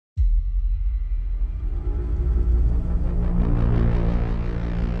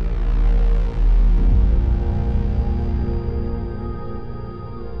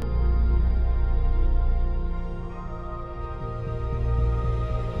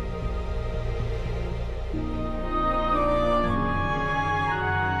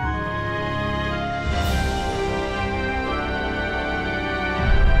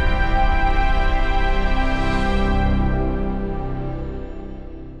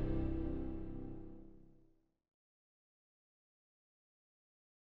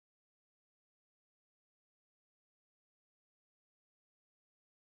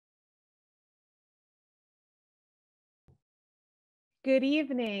Good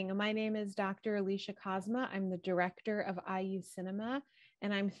evening. My name is Dr. Alicia Kozma. I'm the director of IU Cinema,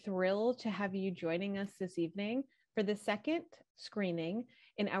 and I'm thrilled to have you joining us this evening for the second screening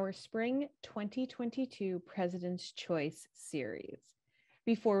in our Spring 2022 President's Choice series.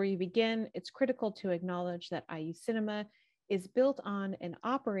 Before we begin, it's critical to acknowledge that IU Cinema is built on and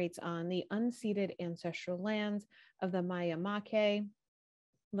operates on the unceded ancestral lands of the Mayamake,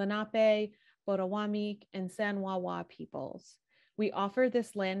 Lenape, Potawatomi, and San Wawa peoples. We offer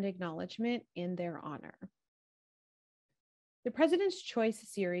this land acknowledgement in their honor. The President's Choice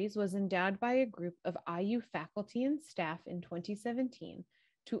series was endowed by a group of IU faculty and staff in 2017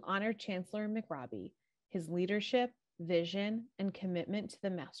 to honor Chancellor McRobbie, his leadership, vision, and commitment to the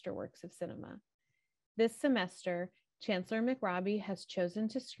masterworks of cinema. This semester, Chancellor McRobbie has chosen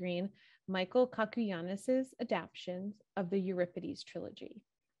to screen Michael Cacoyannis' adaptations of the Euripides trilogy.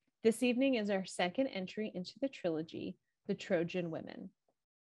 This evening is our second entry into the trilogy, the Trojan Women.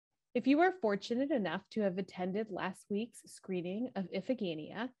 If you were fortunate enough to have attended last week's screening of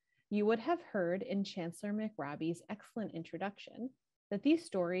Iphigenia, you would have heard in Chancellor McRobbie's excellent introduction that these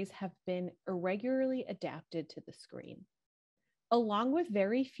stories have been irregularly adapted to the screen. Along with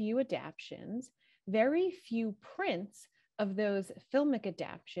very few adaptations, very few prints of those filmic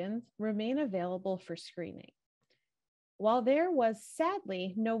adaptations remain available for screening. While there was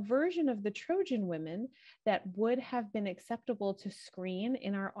sadly no version of the Trojan Women that would have been acceptable to screen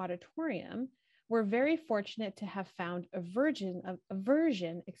in our auditorium, we're very fortunate to have found a version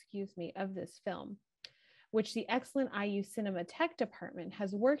of this film, which the excellent IU Cinema Tech Department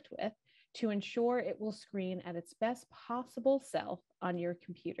has worked with to ensure it will screen at its best possible self on your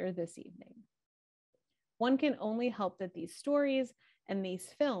computer this evening. One can only hope that these stories and these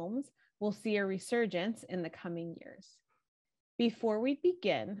films will see a resurgence in the coming years. Before we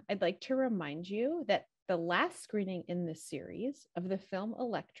begin, I'd like to remind you that the last screening in this series of the film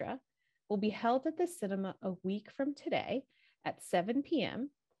Electra will be held at the cinema a week from today at 7 p.m.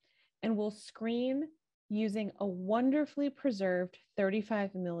 and will screen using a wonderfully preserved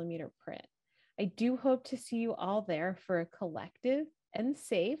 35mm print. I do hope to see you all there for a collective and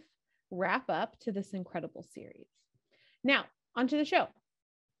safe wrap up to this incredible series. Now, onto the show.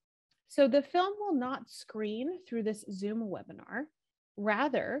 So the film will not screen through this Zoom webinar.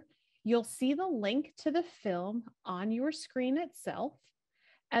 Rather, you'll see the link to the film on your screen itself,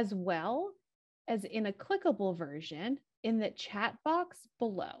 as well as in a clickable version in the chat box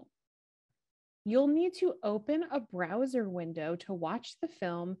below. You'll need to open a browser window to watch the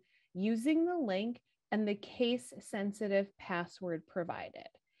film using the link and the case-sensitive password provided.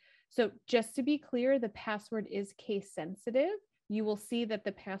 So just to be clear, the password is case-sensitive. You will see that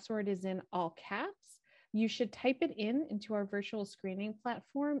the password is in all caps. You should type it into our virtual screening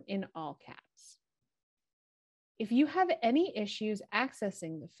platform in all caps. If you have any issues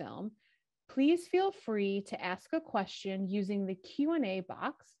accessing the film, please feel free to ask a question using the Q&A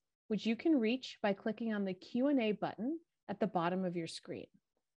box, which you can reach by clicking on the Q&A button at the bottom of your screen.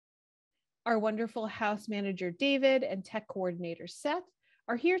 Our wonderful house manager, David, and tech coordinator, Seth,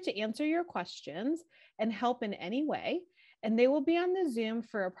 are here to answer your questions and help in any way. And they will be on the Zoom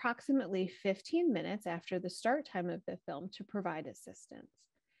for approximately 15 minutes after the start time of the film to provide assistance.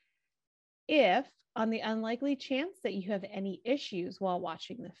 If, on the unlikely chance that you have any issues while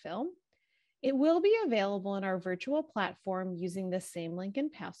watching the film, it will be available in our virtual platform using the same link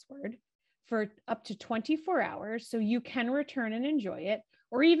and password for up to 24 hours, so you can return and enjoy it,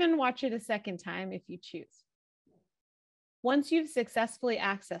 or even watch it a second time if you choose. Once you've successfully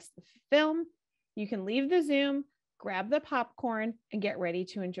accessed the film, you can leave the Zoom, grab the popcorn, and get ready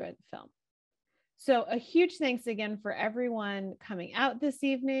to enjoy the film. So a huge thanks again for everyone coming out this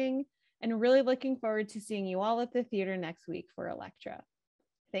evening, and really looking forward to seeing you all at the theater next week for Electra.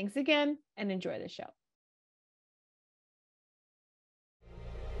 Thanks again, and enjoy the show.